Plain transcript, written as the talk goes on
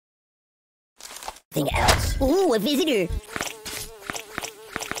Anything else? Ooh, a visitor.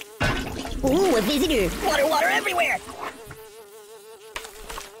 Ooh, a visitor. Water, water everywhere.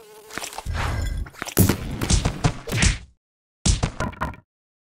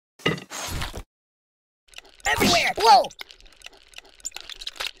 Everywhere. Whoa.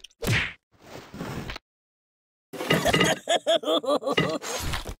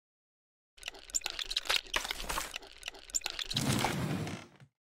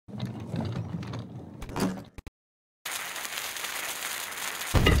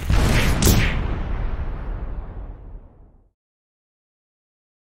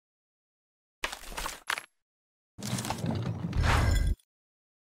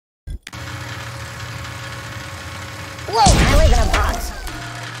 Whoa, I live in a box.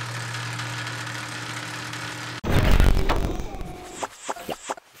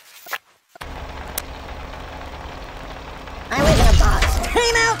 I live in a box.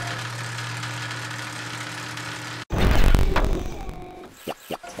 Time out!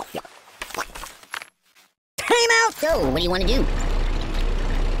 Time out! So, what do you want to do?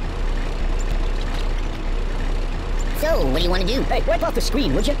 So, what do you want to do? Hey, wipe off the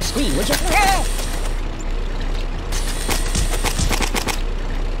screen, would you? Screen, would you?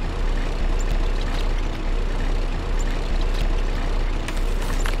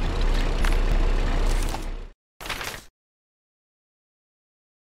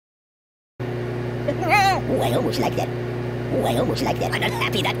 Oh, I almost like that. Oh, I almost like that. I'm not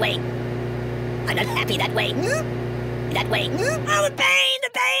happy that way. I'm not happy that way. That way. Oh, the pain! The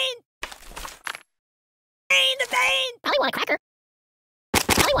pain! Pain! The pain! Probably want a cracker.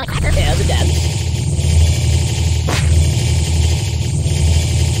 Probably want a cracker. Yeah, the dad.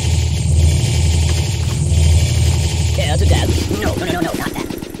 Yeah, the dad. No, no, no, no, no, not that.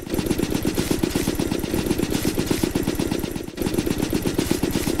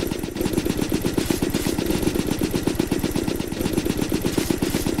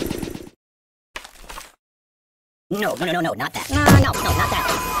 No, no, no, no, no, not that. No, no, no, not that.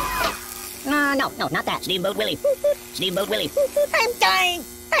 No, no, no, not that. Steamboat Willie. Steamboat Willie. I'm dying.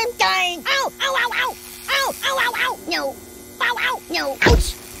 I'm dying. Ow, ow, ow, ow. Ow, ow, ow, ow. No. Ow, ow, no.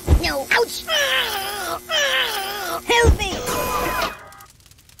 Ouch. No, ouch. Help me.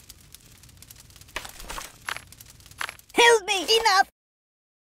 Help me. Enough.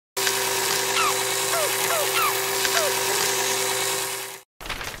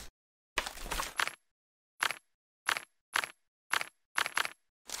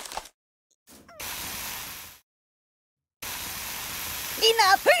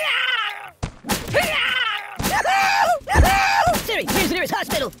 Enough! Siri, where's the nearest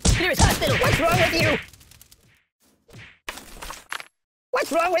hospital? Nearest hospital. What's wrong with you?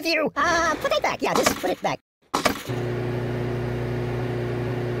 What's wrong with you? Put it back. Yeah, just put it back.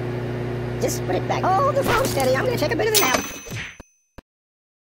 Just put it back. Hold the phone steady. I'm gonna take a bit of a nap.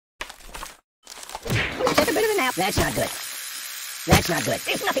 I'm gonna take a bit of a nap. That's not good. That's not good.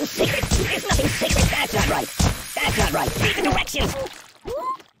 There's nothing sacred. There's nothing sacred. That's not right. That's not right. Read the directions.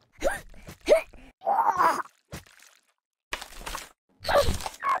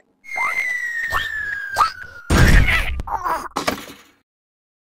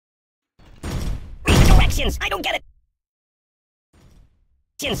 Read the directions. I don't get it.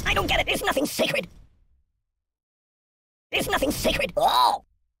 I don't get it. There's nothing sacred. There's nothing sacred. Oh.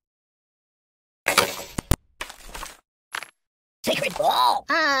 Sacred. Oh.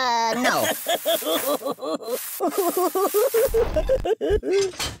 No.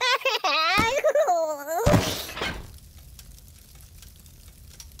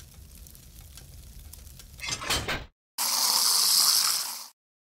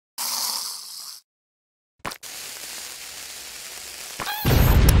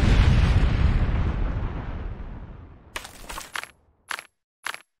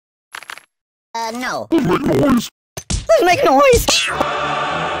 No. Make noise! Make noise!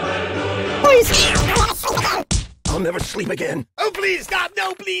 Noise! I'll never sleep again. Oh, please, stop!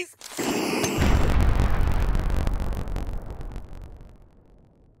 No, please!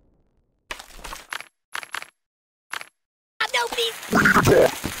 No, please!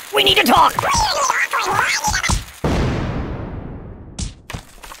 We need to talk!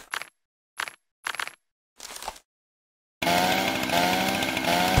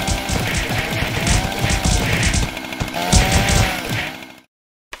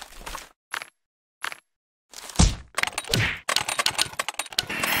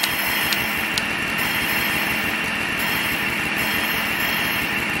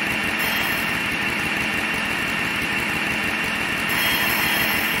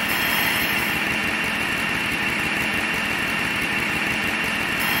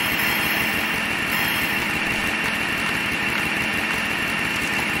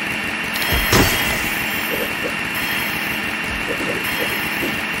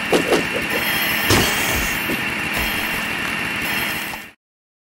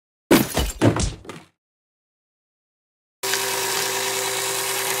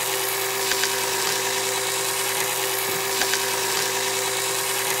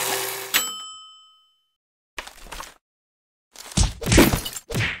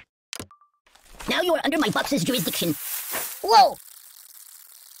 now you are under my box's jurisdiction. Whoa!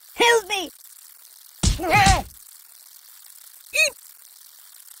 Help me!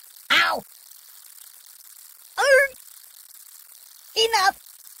 Ow! Enough!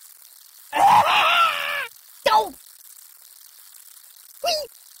 Don't!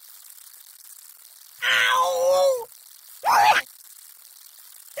 Ow! Ow!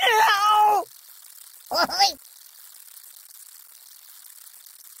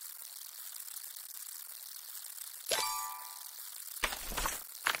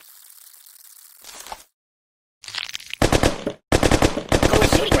 Go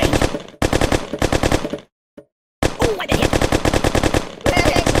shooting range! Oh, what the hit!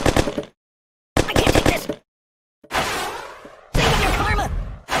 I can't take this! Think of your karma!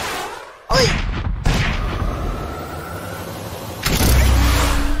 Oi!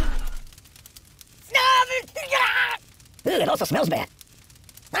 Ooh, it also smells bad.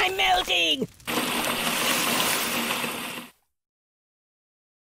 I'm melting!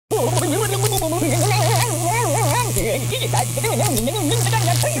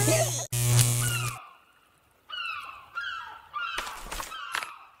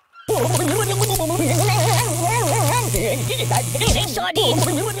 These ain't sardines!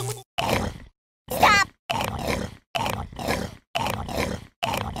 Stop!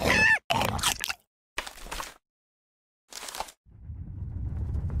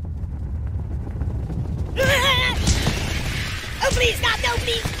 Oh, please, stop! No,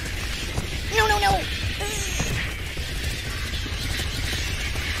 please! No, no, no!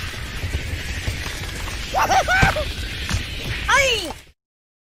 Aye!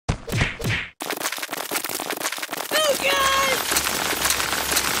 Oh, God!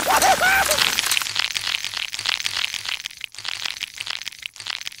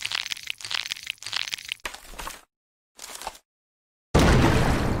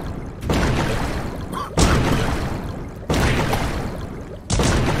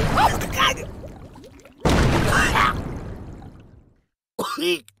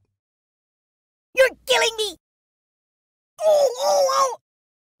 You're killing me! Oh, oh,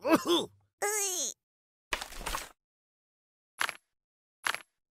 oh!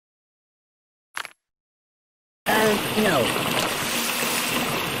 No.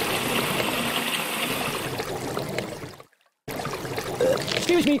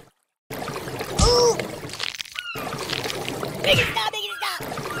 Excuse me. Ooh! Make it stop, make it stop!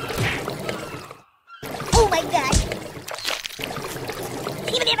 Oh my God!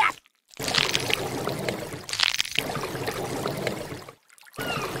 Give me that!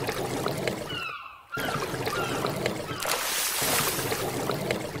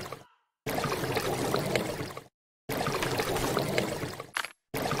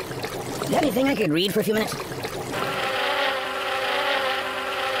 You have anything I could read for a few minutes? Enough!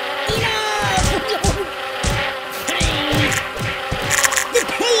 The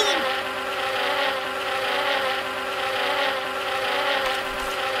pain!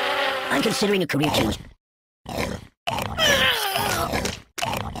 I'm considering a career change.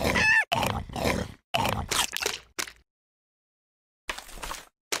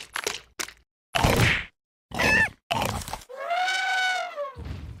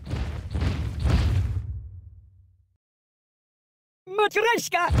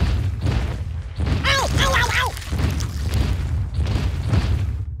 Matryoshka! Ow! Ow! Ow! Ow!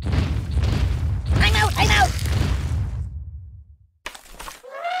 I'm out! I'm out!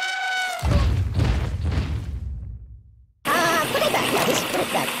 Put it back! Yeah, just put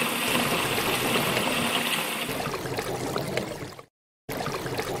it back.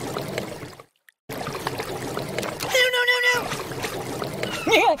 No! No! No! No!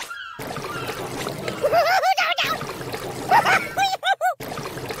 No!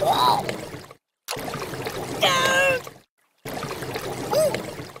 Oh. Don't!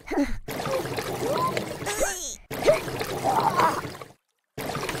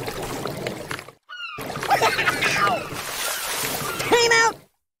 Time out!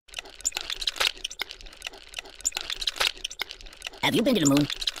 Have you been to the moon?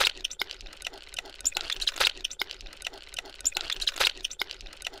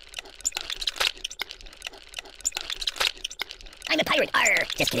 I'm a pirate. Arr!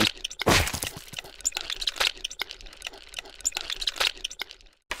 Just kidding.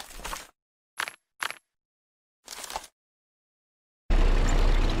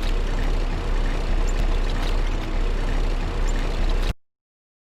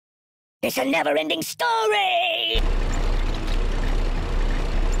 It's a never-ending story!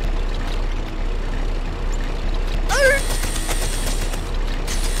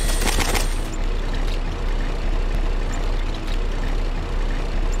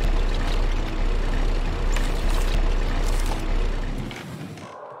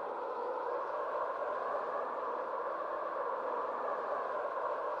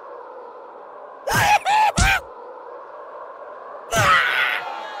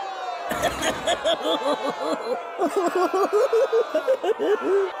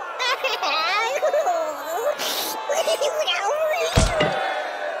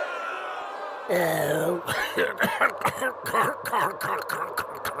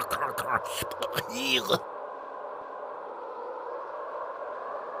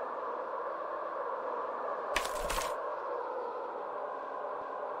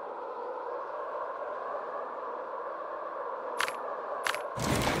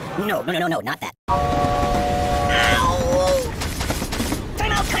 No, no, no, no, no, not that. Ow!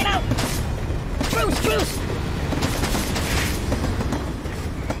 Time out, time out! Truce, truce!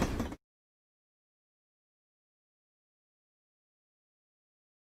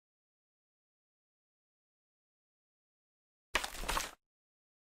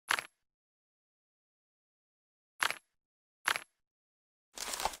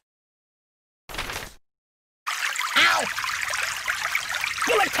 Ow!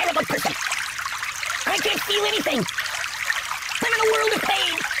 You're a terrible person! I can't feel anything! I'm in a world of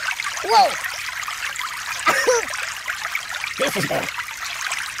pain! Whoa! This is bad.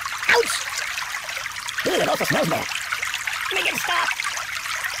 Ouch! Ooh, it also smells bad. Make it stop!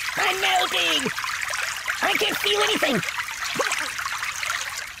 I'm melting! I can't feel anything!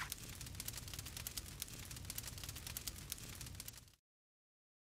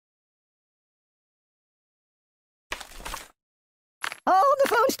 Hold the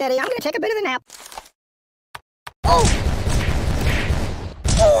phone steady. I'm gonna take a bit of a nap. Oh!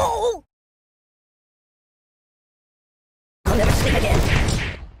 Oh! I'll never sleep again.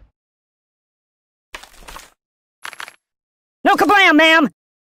 No kablam, ma'am!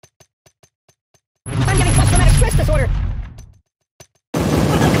 I'm getting post-traumatic stress disorder.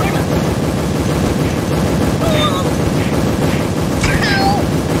 What about karma? Oh! Ow!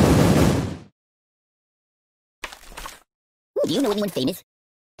 Ooh, do you know anyone famous?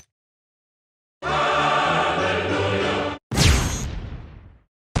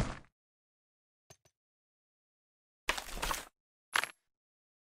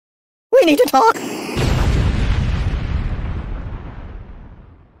 We need to talk.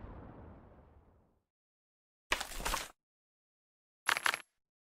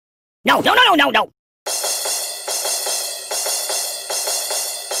 No, no, no, no, no, no.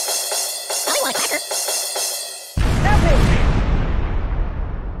 I want a cracker. Help me.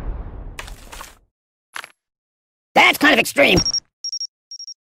 That's kind of extreme.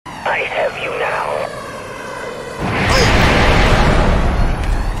 I have you now.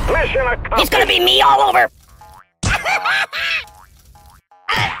 Mission accomplished. It's gonna be me all over.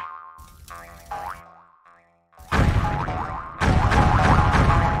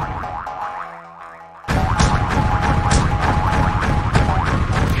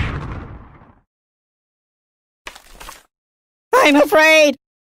 I'm afraid.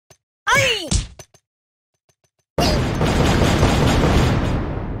 Aye!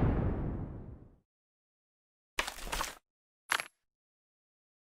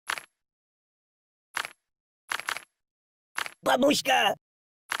 Babushka!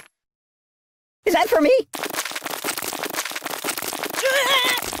 Is that for me?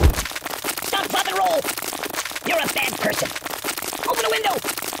 Stop, pop, and roll! You're a bad person! Open the window!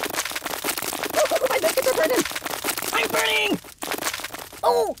 Oh, my biscuits are burning! I'm burning!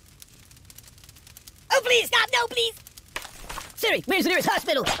 Oh! Oh, please, stop! No, please! Siri, where's the nearest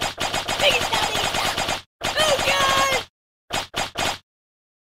hospital? Make it stop! Make it stop! Oh, God!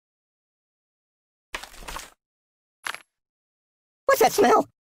 What's that smell?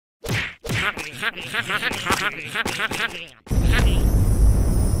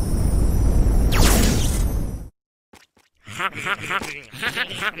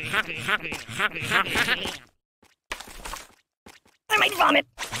 I might vomit.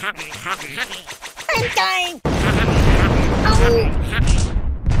 I'm dying. Oh.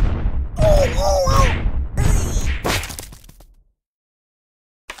 Oh, oh, oh.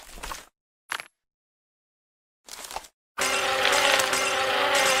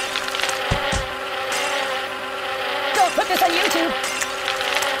 Don't put this on YouTube.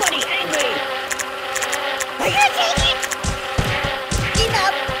 Buddy, angry. I can't take it.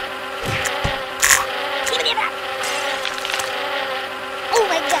 Enough. Give me that. Oh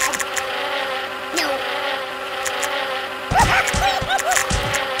my God. No.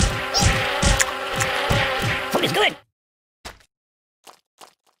 Food is good.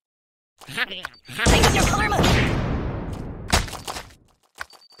 Think of your karma.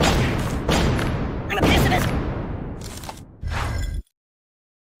 I'm a pessimist.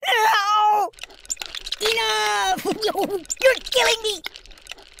 No! Enough! You're killing me!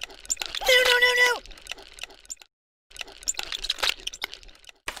 No, no, no, no!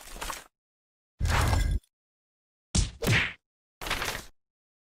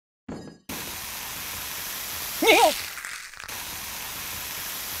 You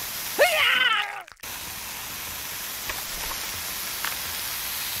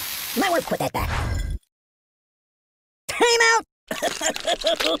might want to put that back. Time out!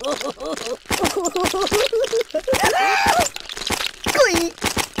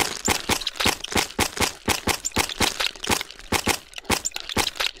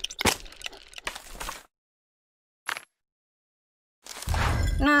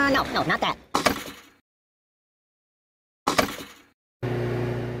 No, not that.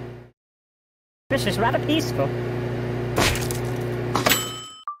 This is rather peaceful.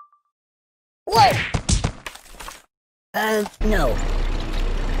 Whoa! No.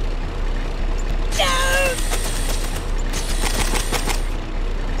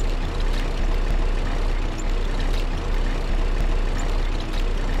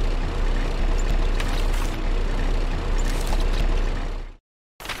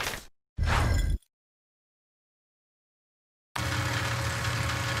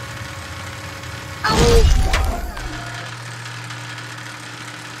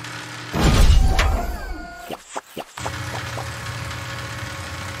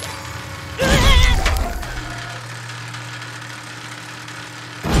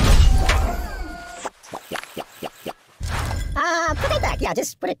 Put it back. Yeah,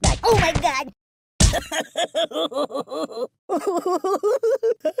 just put it back. Oh my god!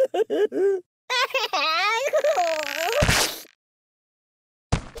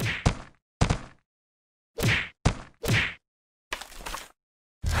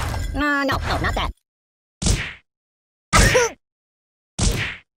 No, not that.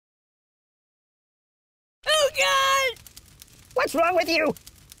 Oh, God! What's wrong with you?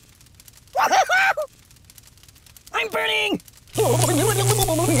 I'm burning! I'm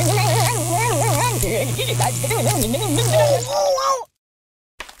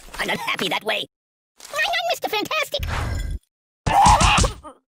not happy that way. I'm Mr. Fantastic.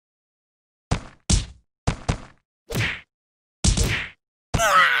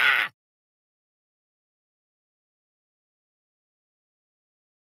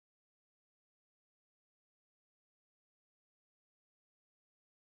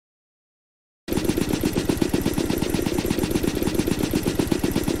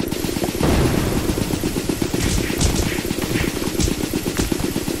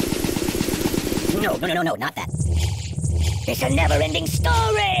 No, not that. It's a never-ending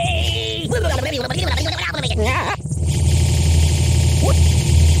story! You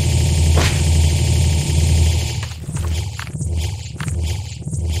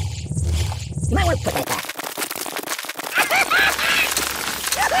might want to put that back.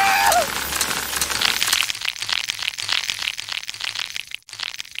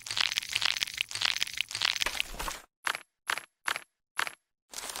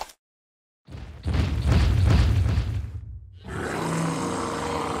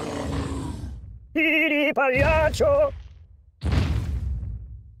 Pagliaccio!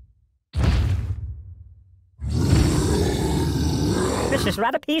 This is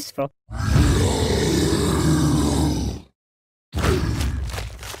rather peaceful.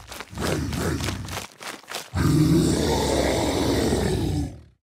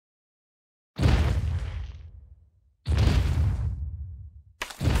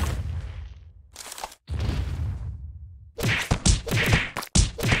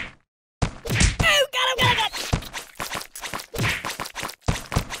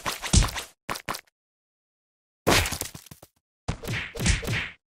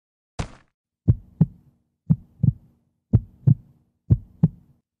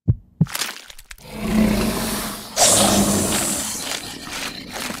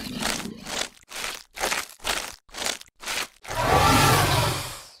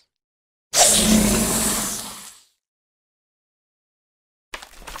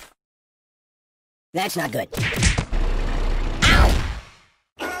 That's not good.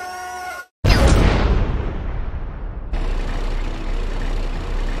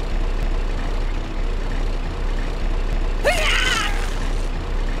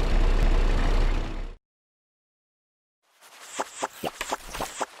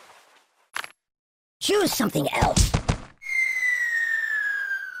 Choose something else.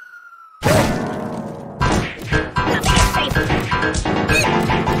 Nothing is safe.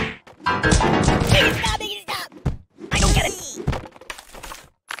 Stop! I don't get it.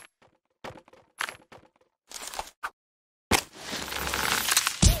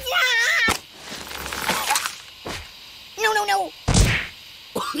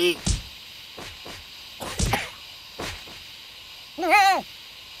 No.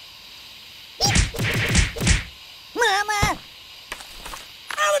 Mama!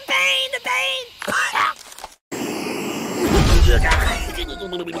 Oh, the pain! Go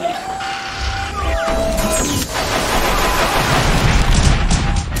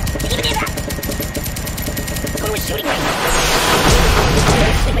to a shooting range.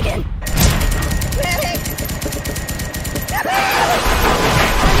 Sleep again. Medic!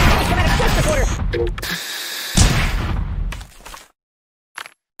 Post-traumatic stress disorder.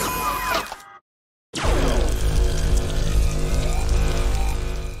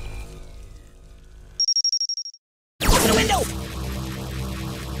 Open the window!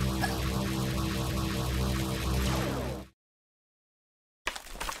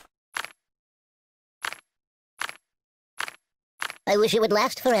 I wish it would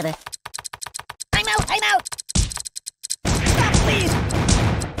last forever. I'm out! I'm out! Stop, please!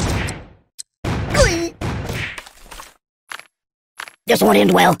 Glee! This won't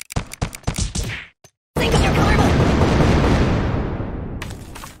end well. Think of your karma!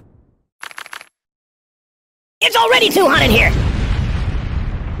 It's already too hot in here!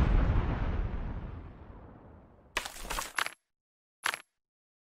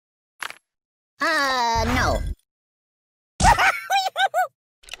 No.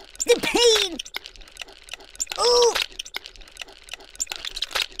 The pain! Ooh!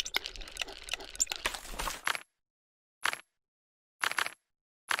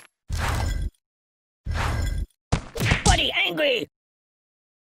 Buddy, angry!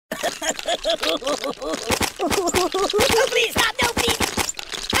 No, please, stop! No, please!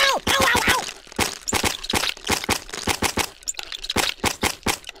 Ow! Ow, ow, ow!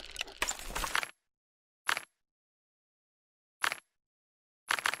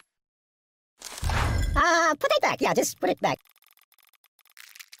 Put it back. Yeah, just put it back.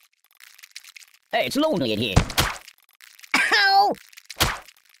 Hey, it's lonely in here. Ow!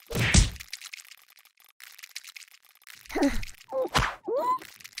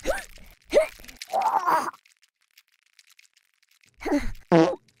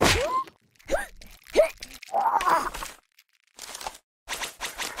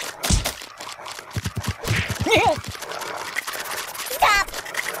 Stop!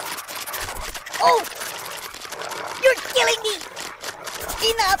 Oh! You're killing me!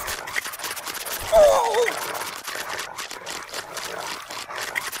 Enough! Oh!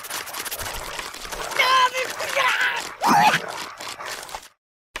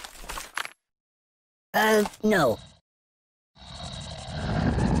 No.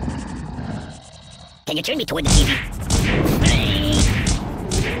 Can you turn me toward the TV?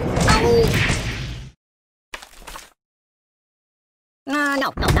 Oh! No,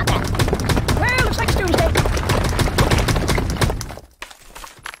 not that. Well, looks like it's doomsday.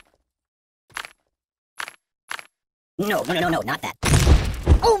 No, not that.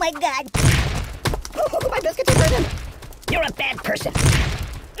 Oh my god! Oh, my biscuits are burning! You're a bad person!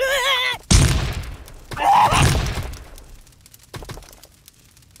 Oh!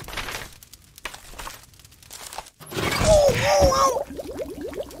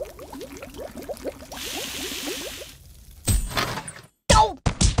 Oh!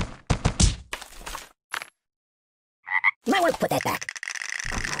 You might want to put that back.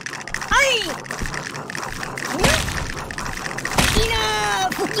 Aye!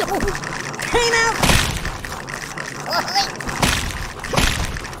 Enough! I'm out!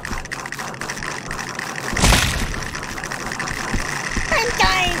 I'm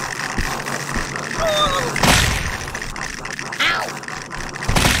dying! Oh! Ow!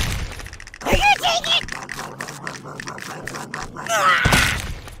 Are you take it? Ah!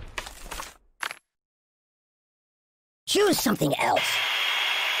 Choose something else.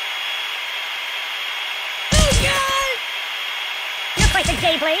 Oh God! You're quite the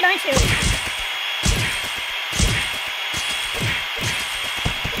gay blade, aren't you?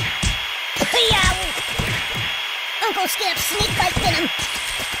 Yow! Uncle Skip's sneak bite venom.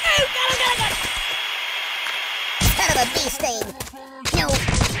 Oh God! Son of a bee sting. No.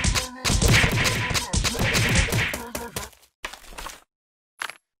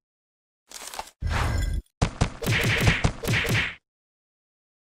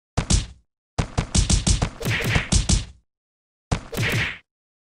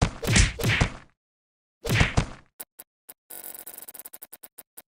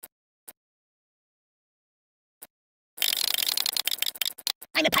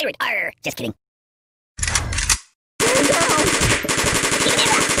 I'm a pirate. Arr! Just kidding.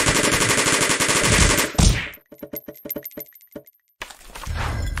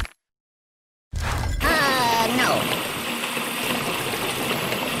 No.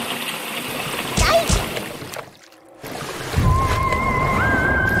 Guys?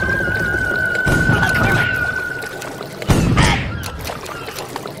 What about karma?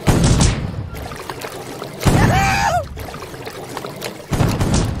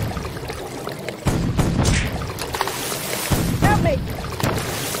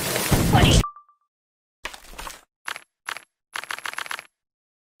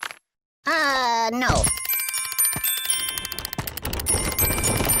 No.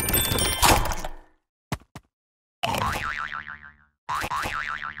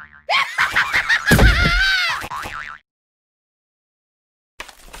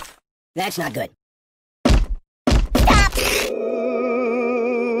 That's not good. Stop!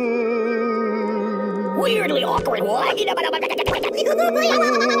 Weirdly awkward.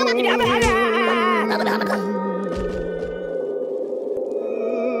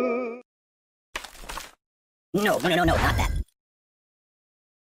 No, not that.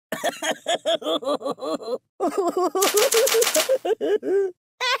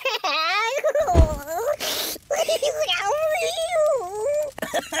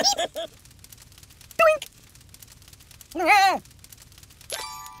 Doink!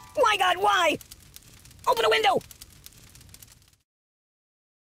 My God, why? Open a window!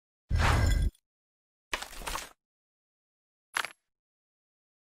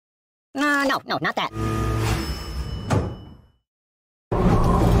 No, not that.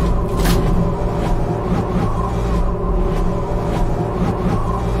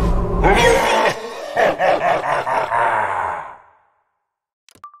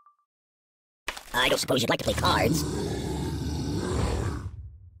 I don't suppose you'd like to play cards.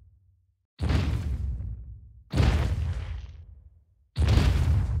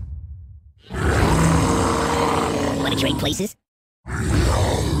 Want to trade places?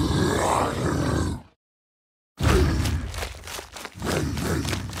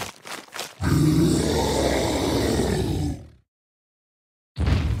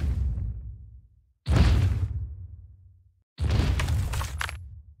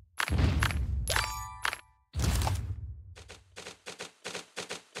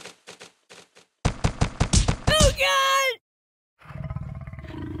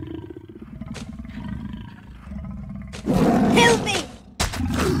 Help me!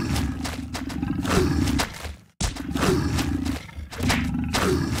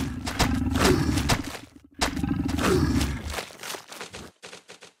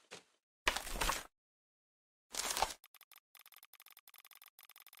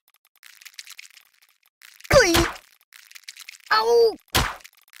 Ow!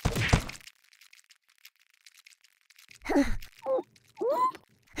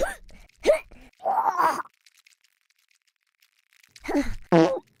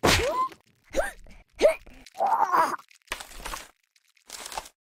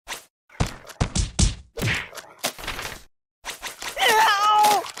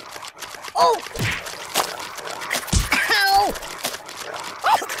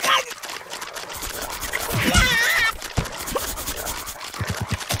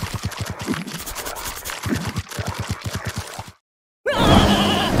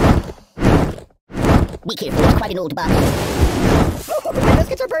 Be careful, it's quite an old box. Oh, my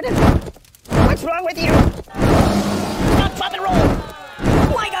biscuits are burning. What's wrong with you? Stop, drop, and roll.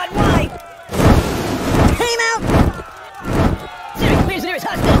 My God, why? Time out! Serious, where's the nearest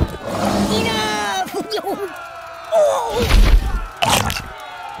hospital? Enough! Oh!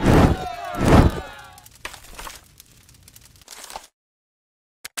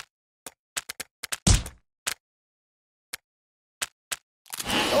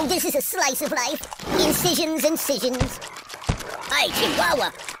 Oh, this is a slice of life. Incisions. Hi,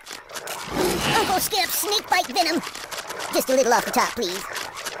 Chihuahua. Uncle Skip, snake bite venom. Just a little off the top, please.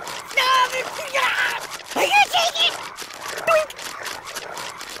 Are you take it? Doink.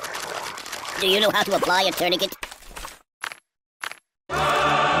 Do you know how to apply a tourniquet?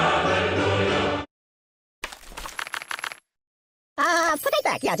 Put it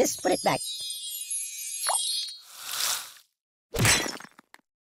back. Yeah, just put it back.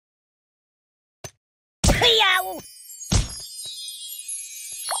 Yow!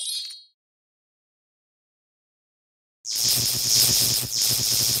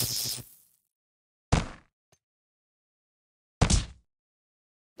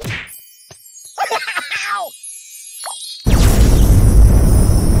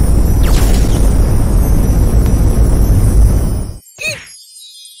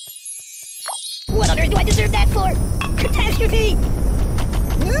 What on earth do I deserve that for? Catastrophe!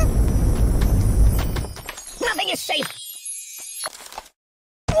 Nothing is safe!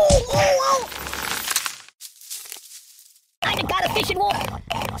 Oh! I got a fishing wall!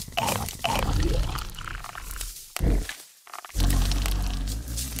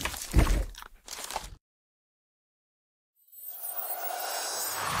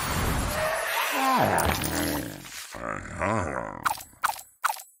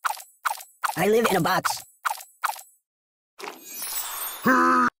 I live in a box.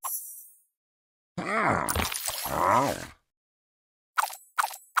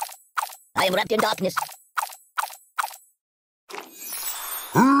 I I'm wrapped in darkness.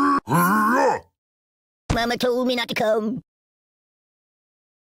 Mama told me not to come.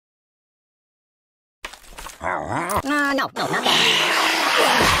 No, not that.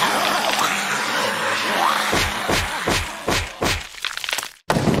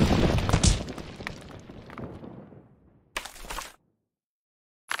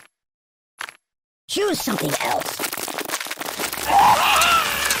 Choose something else.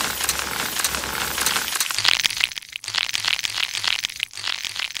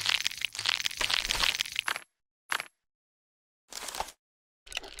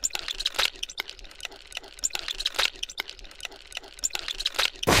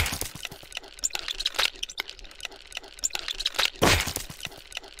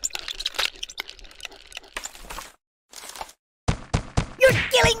 You're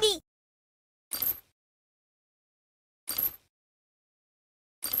killing me!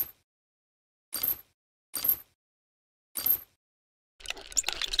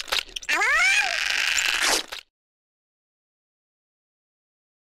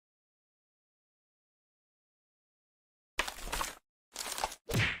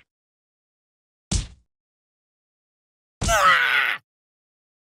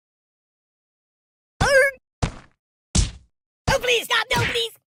 Oh, please, stop! No,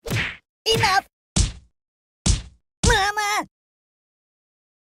 please! Enough! Mama!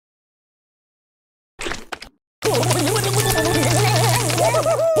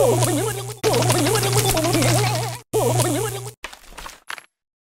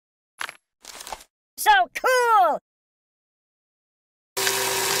 So cool!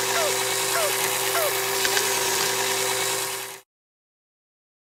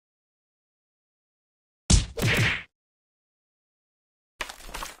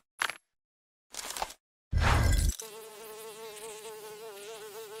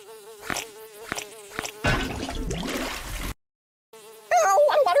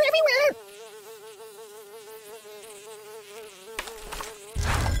 Oh, water everywhere!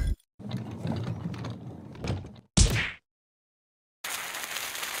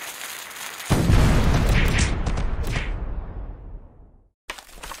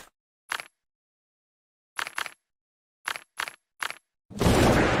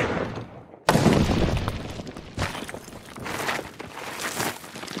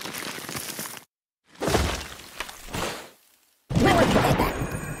 Might want to put that back.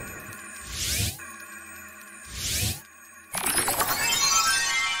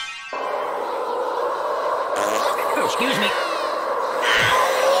 Oh, excuse me.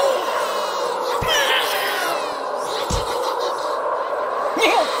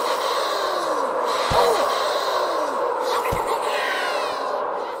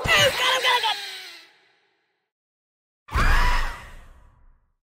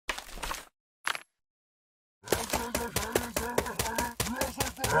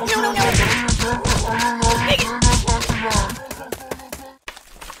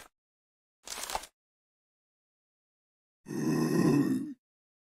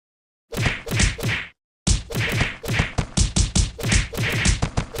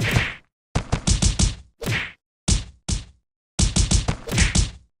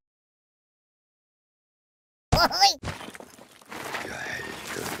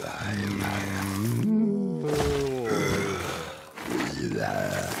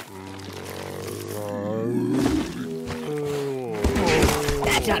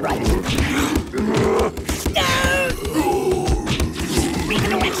 That's not right. No! Read the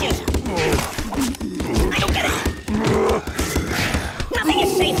directions. I don't get it. Nothing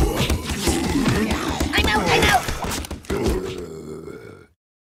is safe. I'm out. I'm out.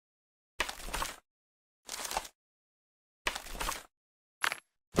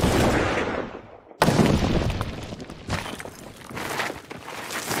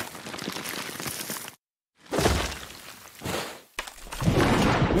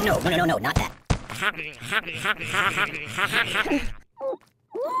 No, not that.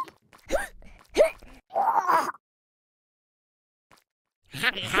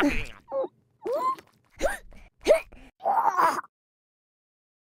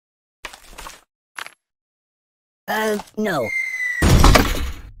 No.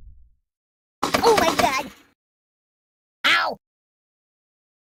 Oh my God! Ow!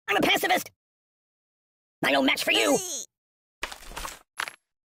 I'm a pacifist! I'm no match for you!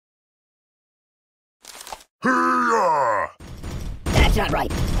 That's not right.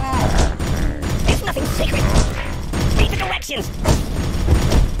 There's nothing sacred. Read the directions.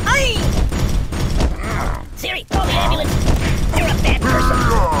 Aye! Siri, call the ambulance. You're a bad person.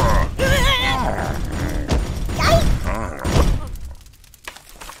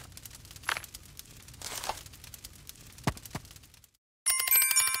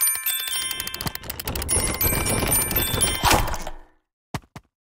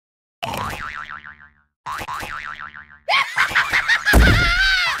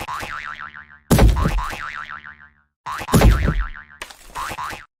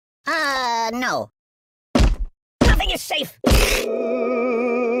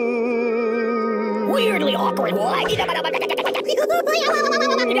 weirdly awkward.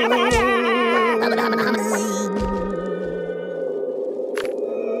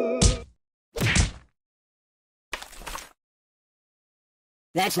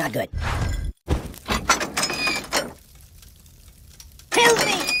 That's not good. Help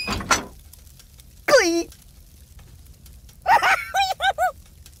me! Please!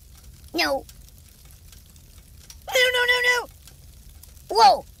 No. No.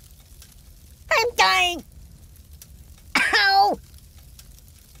 Whoa! I'm dying! Ow!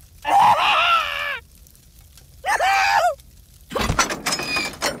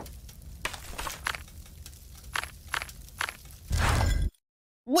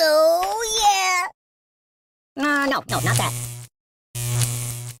 Whoa, yeah! No, not that.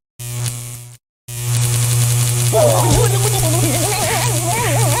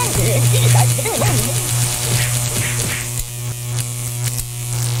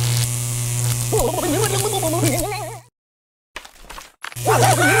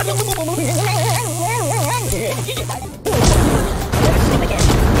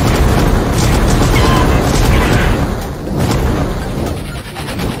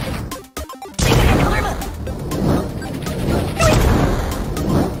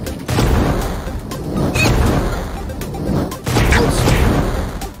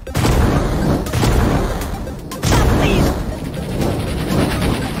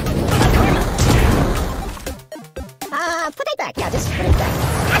 Put it back. Yeah, just put it back.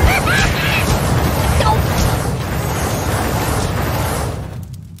 No!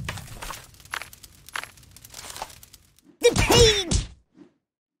 The pain!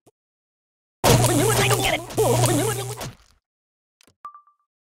 I don't get it.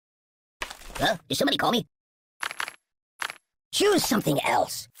 Huh? Did somebody call me? Choose something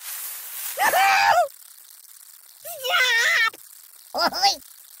else.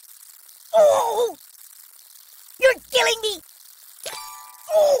 Oh! You're killing me!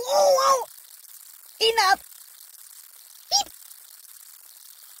 Oh! Enough! Beep.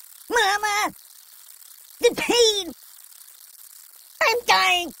 Mama! The pain! I'm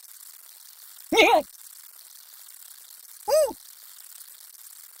dying! Ooh.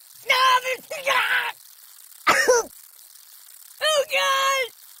 Oh God!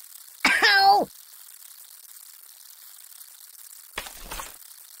 Ow! No!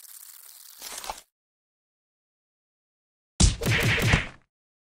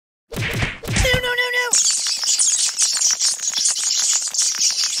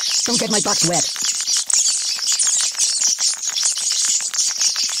 Don't get my box wet.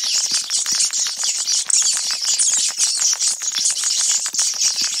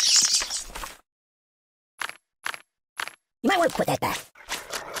 You might want to put that back.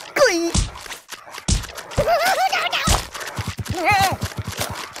 Please. No.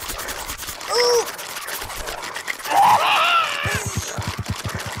 Ooh.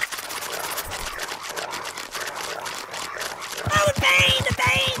 Oh, the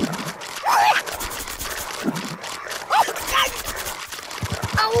pain!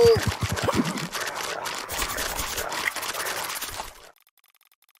 Oh.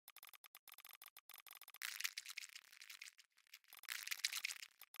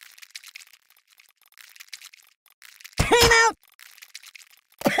 Time out!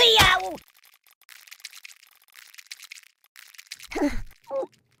 Yow!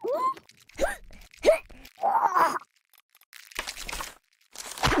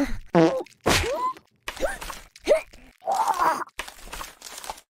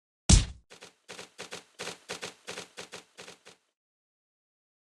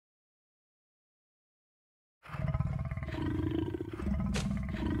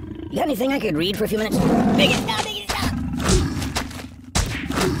 You got anything I could read for a few minutes? Make it stop!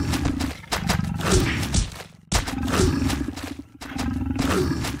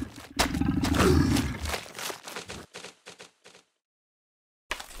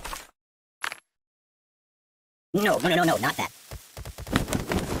 No, not that.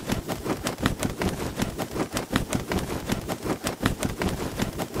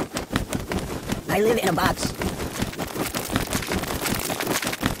 I live in a box.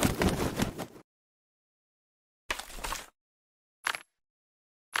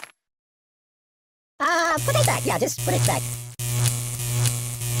 Put it back. Yeah, just put it back.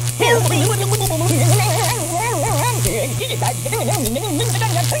 Help me!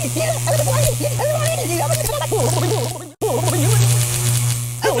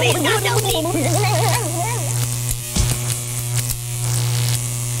 Oh, please, no,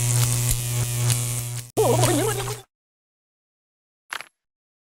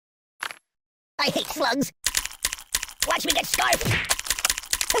 I hate slugs. Watch me get scarfed.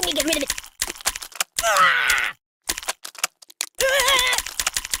 Help me get rid of it.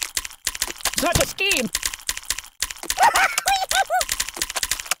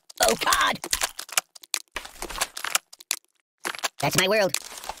 That's my world.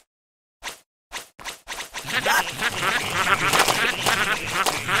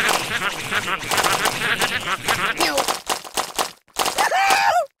 No.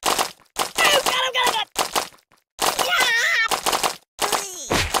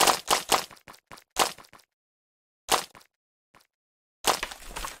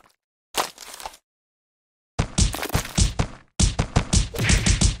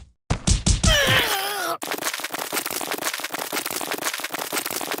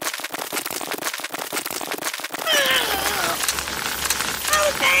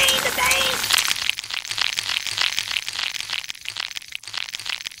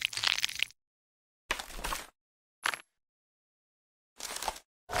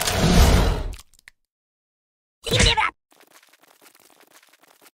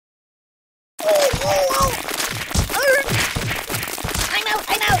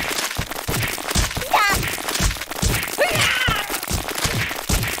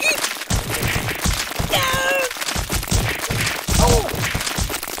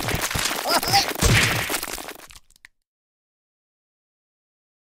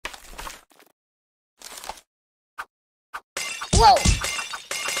 Whoa!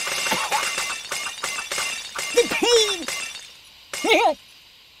 The pain!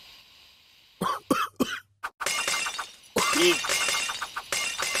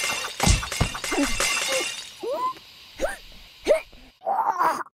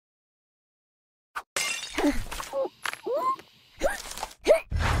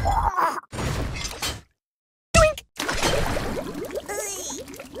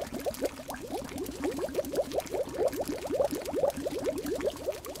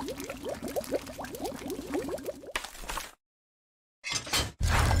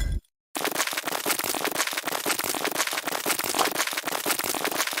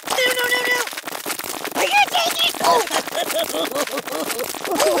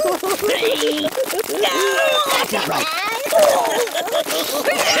 That's not right.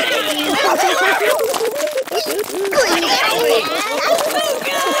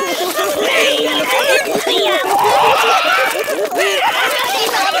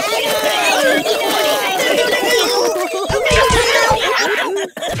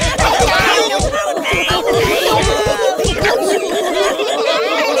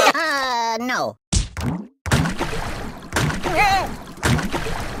 No.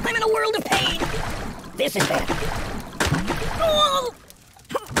 I'm in a world of pain. This is bad. Oh!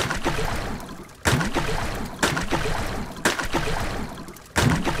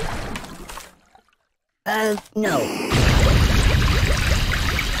 No.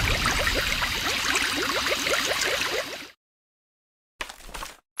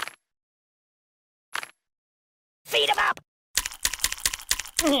 Feed him up.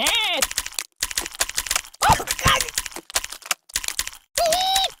 Oh, God.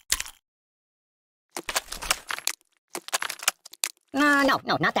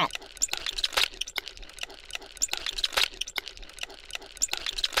 No, not that.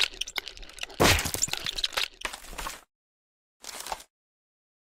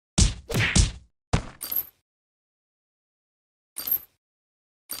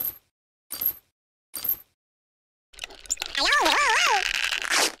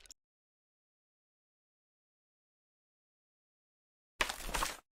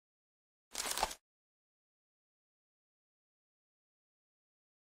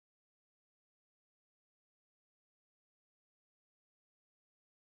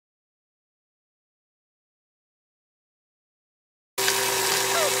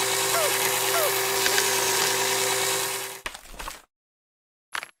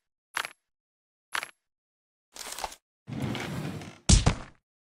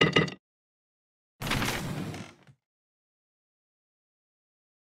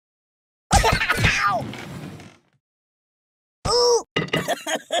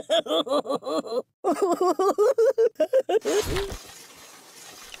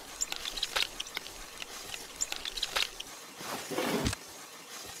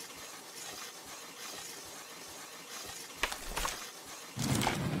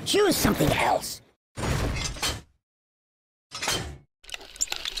 Choose something else.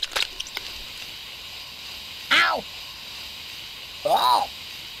 Ow! Oh!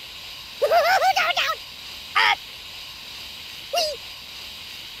 Down, down! Whee!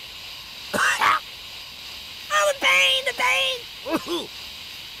 Oh, the pain, the pain.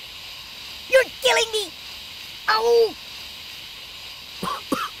 You're killing me! Oh!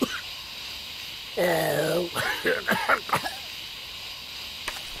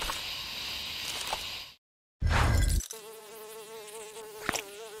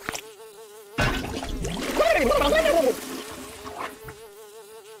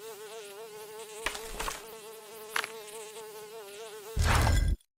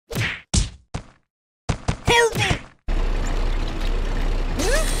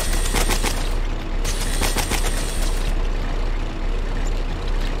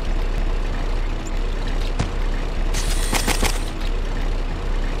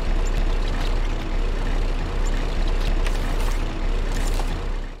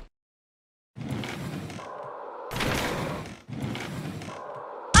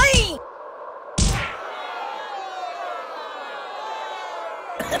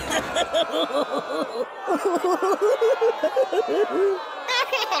 I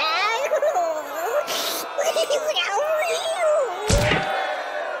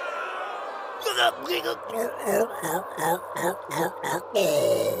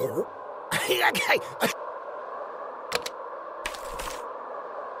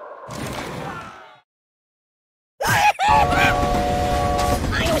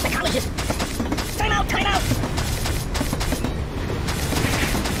know a psychologist. Time out, time out.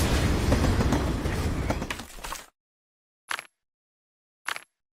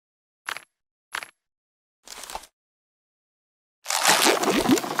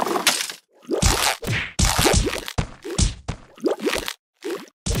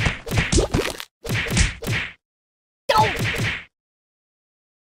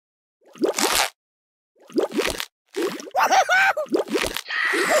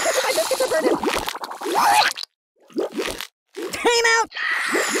 Time out!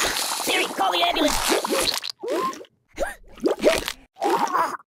 Siri, call the ambulance!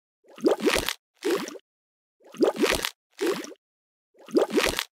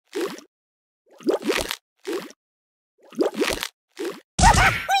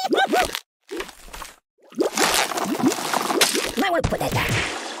 Might want to put that back.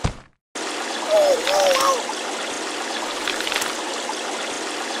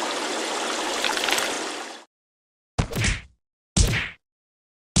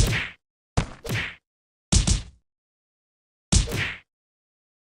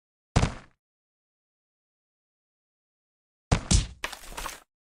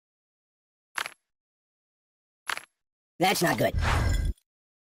 That's not good.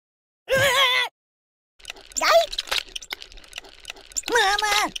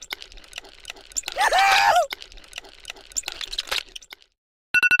 Mama!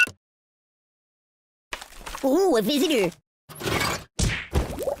 Ooh, a visitor.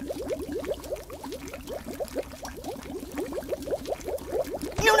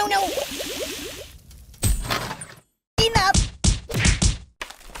 No, no, no! Enough!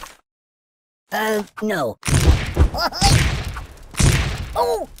 No.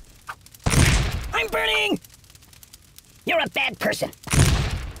 Oh! I'm burning! You're a bad person.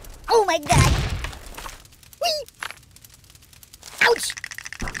 Oh my god! Whee! Ouch!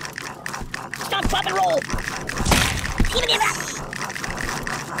 Stop, pop, and roll! Even in that!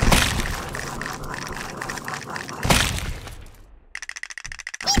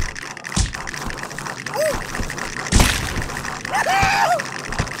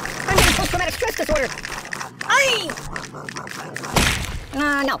 I'm getting post-traumatic stress disorder!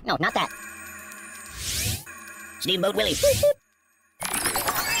 No, not that. Steamboat Willie.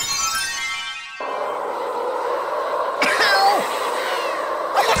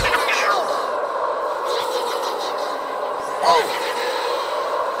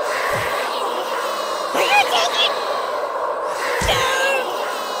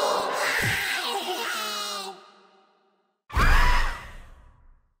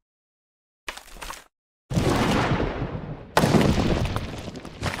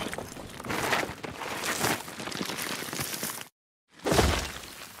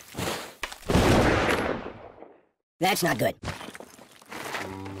 That's not good.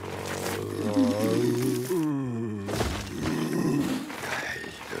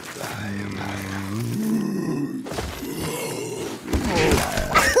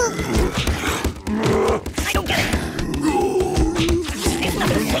 I don't get it. There's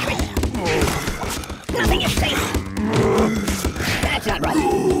nothing sacred. Nothing is safe. That's not right.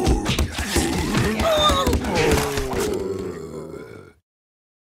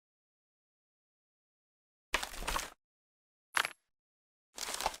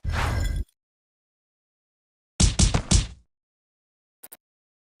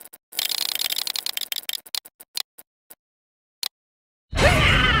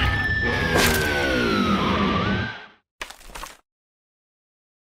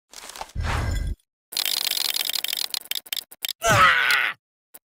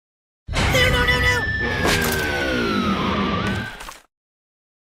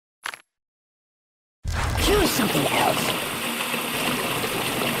 Choose something else.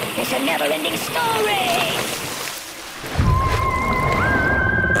 It's a never-ending story!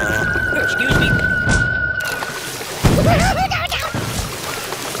 Excuse me. What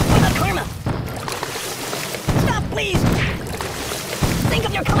about karma? Stop, please! Think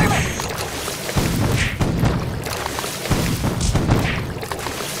of your karma!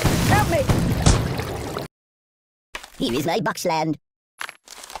 Help me! Here is my boxland.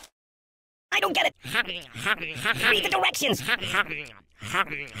 I don't get it. Read the directions.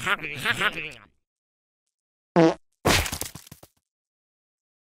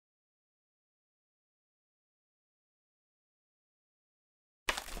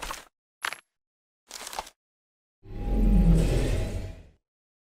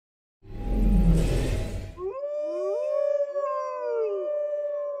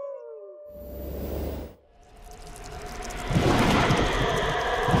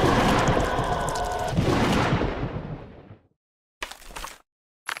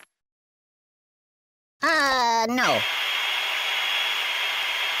 no.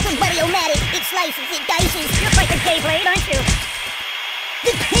 Buddy-o-matic, it slices, it dices. You're quite the gay blade, aren't you?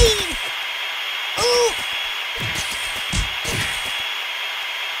 The pain! Ooh!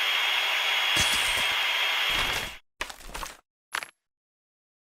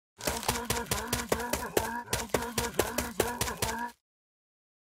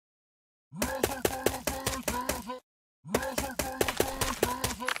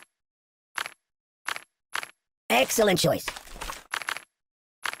 Excellent choice.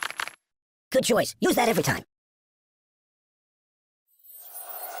 Good choice. Use that every time.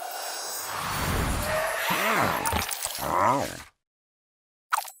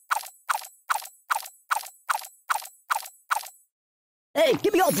 Hey,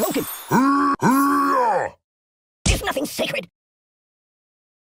 get me all broken. There's nothing sacred.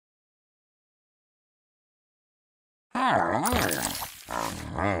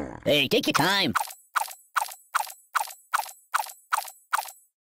 Hey, take your time.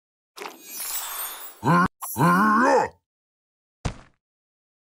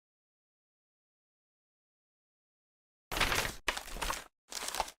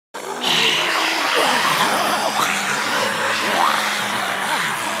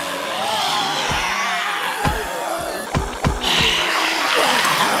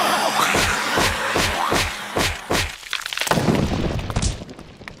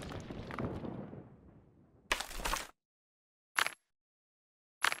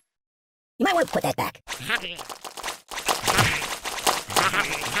 You might want to put that back.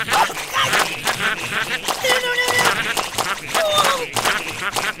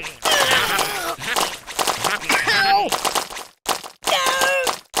 Ow! No!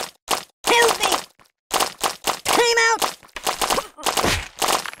 Help me! Time out!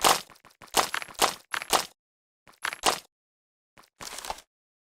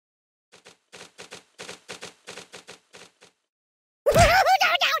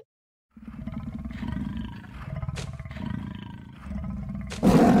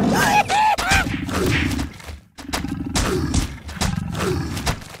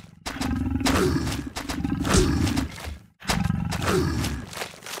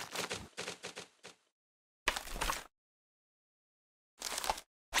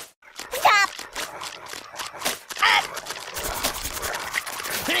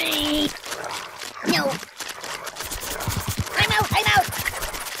 No. I'm out, I'm out.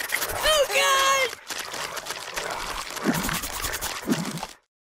 Oh, God!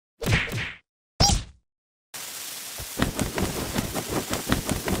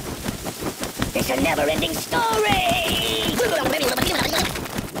 It's a never-ending story!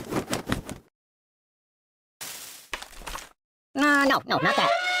 No, not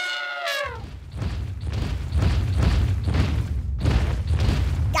that.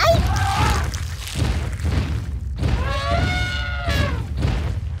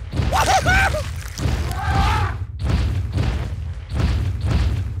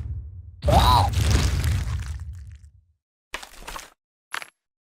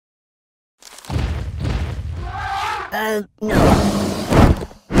 No.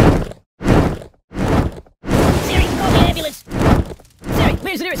 Siri, call the ambulance. Siri,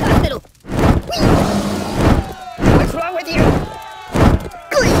 where's the nearest hospital? What's wrong with you?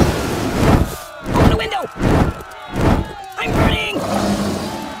 Open the window! I'm burning!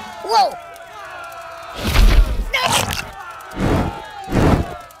 Whoa!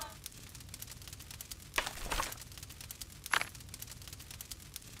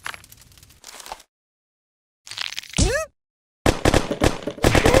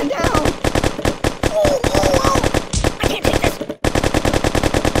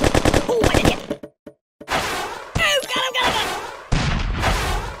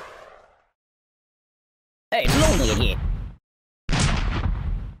 Hey, it's lonely in here.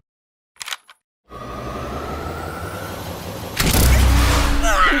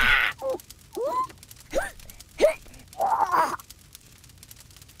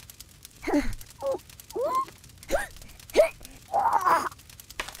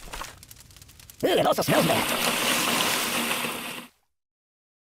 Ooh, it also smells bad.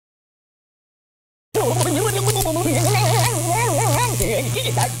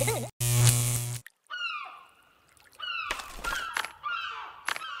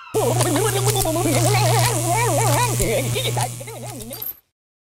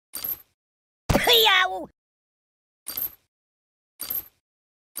 Yow!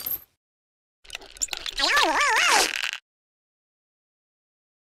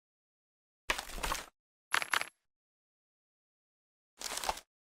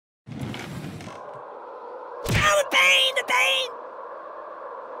 Oh, the pain, the pain!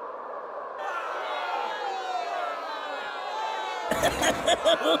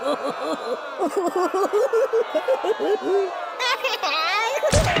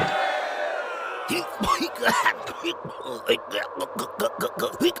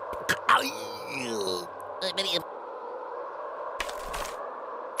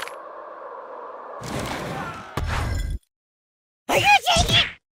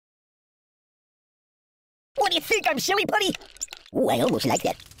 What do you think? I'm silly putty? Ooh, I almost like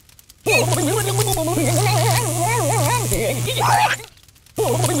that.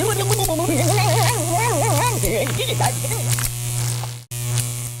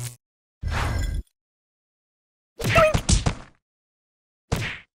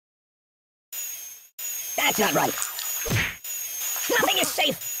 That's not right. Nothing is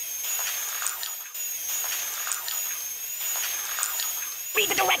safe. Read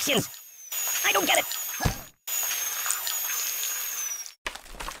the directions. I don't get it.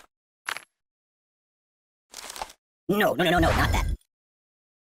 No, not that.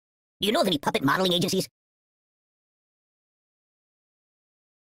 Do you know of any puppet modeling agencies?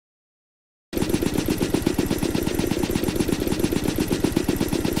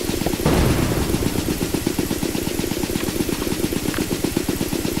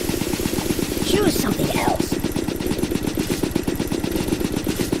 Choose something else.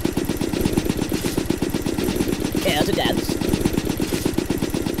 Care to dance?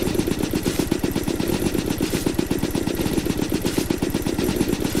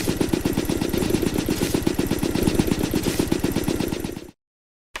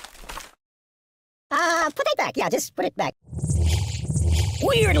 Put it back. Yeah, just put it back.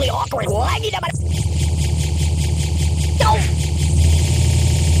 Weirdly awkward. Why?